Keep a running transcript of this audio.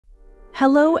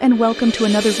Hello and welcome to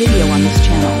another video on this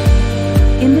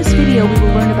channel. In this video we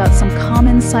will learn about some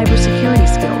common cybersecurity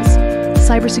skills.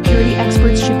 Cybersecurity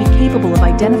experts should be capable of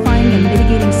identifying and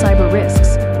mitigating cyber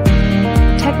risks.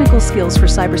 Technical skills for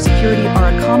cybersecurity are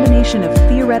a combination of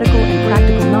theoretical and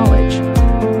practical knowledge.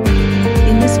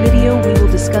 In this video we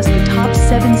will discuss the top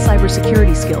 7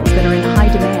 cybersecurity skills that are in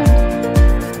high demand.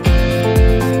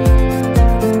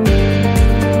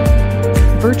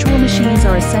 Virtual machines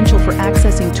are essential for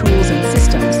accessing tools and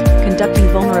systems, conducting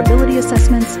vulnerability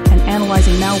assessments, and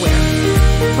analyzing malware.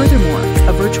 Furthermore,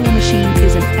 a virtual machine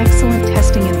is an excellent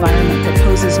testing environment that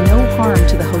poses no harm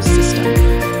to the host system.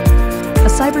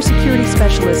 A cybersecurity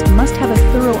specialist must have a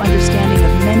thorough understanding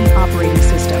of many operating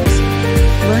systems.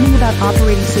 Learning about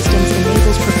operating systems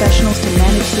enables professionals to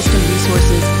manage system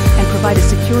resources and provide a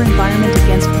secure environment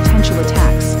against potential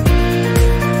attacks.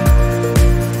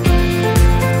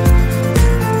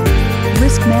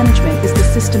 Risk management is the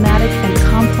systematic and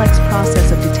complex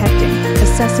process of detecting,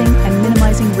 assessing, and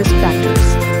minimizing risk factors.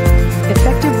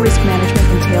 Effective risk management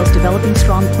entails developing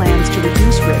strong plans to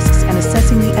reduce risks and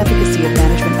assessing the efficacy of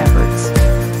management efforts.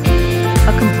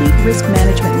 A complete risk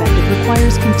management method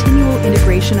requires continual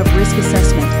integration of risk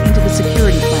assessment into the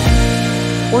security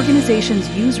plan. Organizations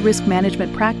use risk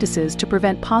management practices to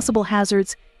prevent possible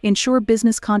hazards, ensure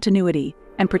business continuity,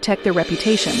 and protect their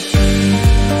reputation.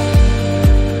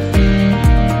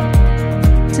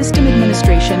 System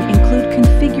administration include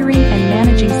configuring and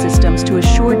managing systems to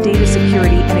assure data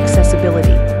security and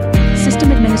accessibility.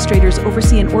 System administrators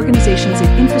oversee an organization's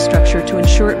infrastructure to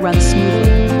ensure it runs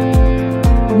smoothly.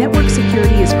 Network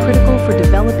security is critical for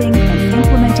developing and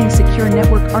implementing secure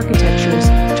network architectures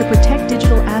to protect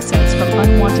digital assets from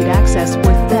unwanted access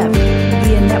or theft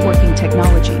via networking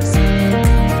technologies.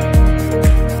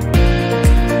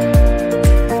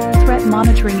 Threat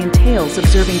monitoring entails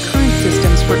observing current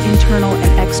systems for internal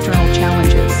and external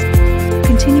challenges.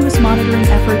 Continuous monitoring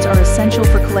efforts are essential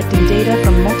for collecting data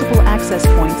from multiple access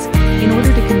points in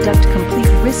order to conduct complete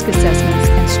risk assessments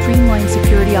and streamline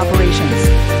security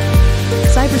operations.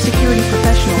 Cybersecurity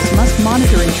professionals must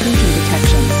monitor intrusion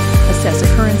detections, assess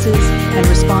occurrences, and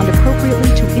respond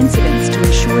appropriately to incidents to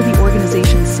ensure the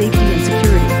organization's safety and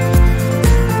security.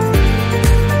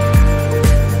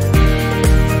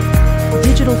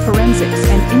 Digital forensics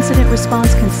and incident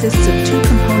response consists of 2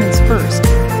 components. First,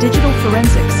 digital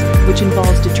forensics, which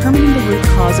involves determining the root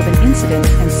cause of an incident,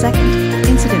 and second,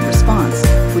 incident response,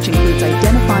 which includes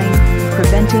identifying,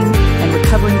 preventing, and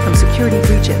recovering from security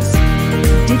breaches.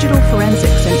 Digital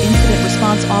forensics and incident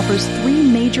response offers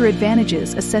 3 major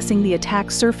advantages: assessing the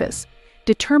attack surface,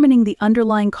 determining the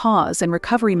underlying cause and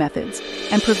recovery methods,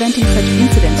 and preventing such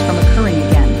incidents from occurring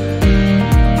again.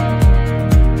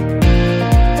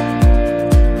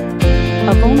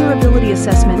 A vulnerability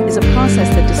assessment is a process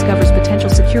that discovers potential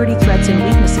security threats and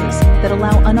weaknesses that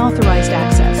allow unauthorized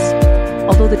access.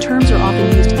 Although the terms are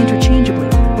often used interchangeably,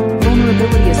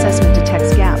 vulnerability assessment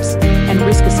detects gaps, and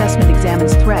risk assessment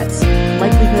examines threats,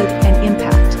 likelihood, and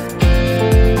impact.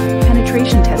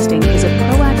 Penetration testing is a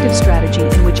proactive strategy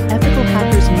in which ethical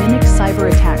hackers mimic cyber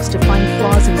attacks to find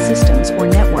flaws in systems or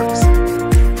networks.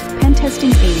 Pen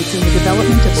testing aids in the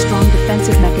development of strong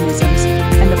defensive mechanisms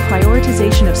and the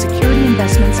prioritization of security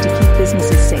investments to keep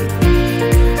businesses safe.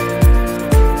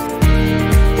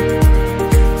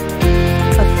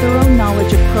 A thorough knowledge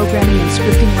of programming and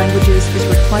scripting languages is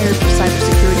required for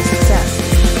cybersecurity success.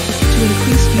 To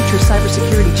increase future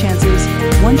cybersecurity chances,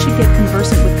 one should get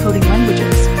conversant with coding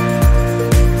languages.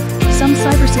 Some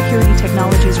cybersecurity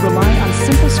technologies rely on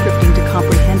simple scripting to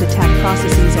comprehend attack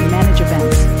processes and manage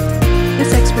events.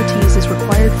 This expertise is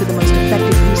required for the most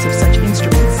effective use of such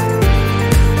instruments.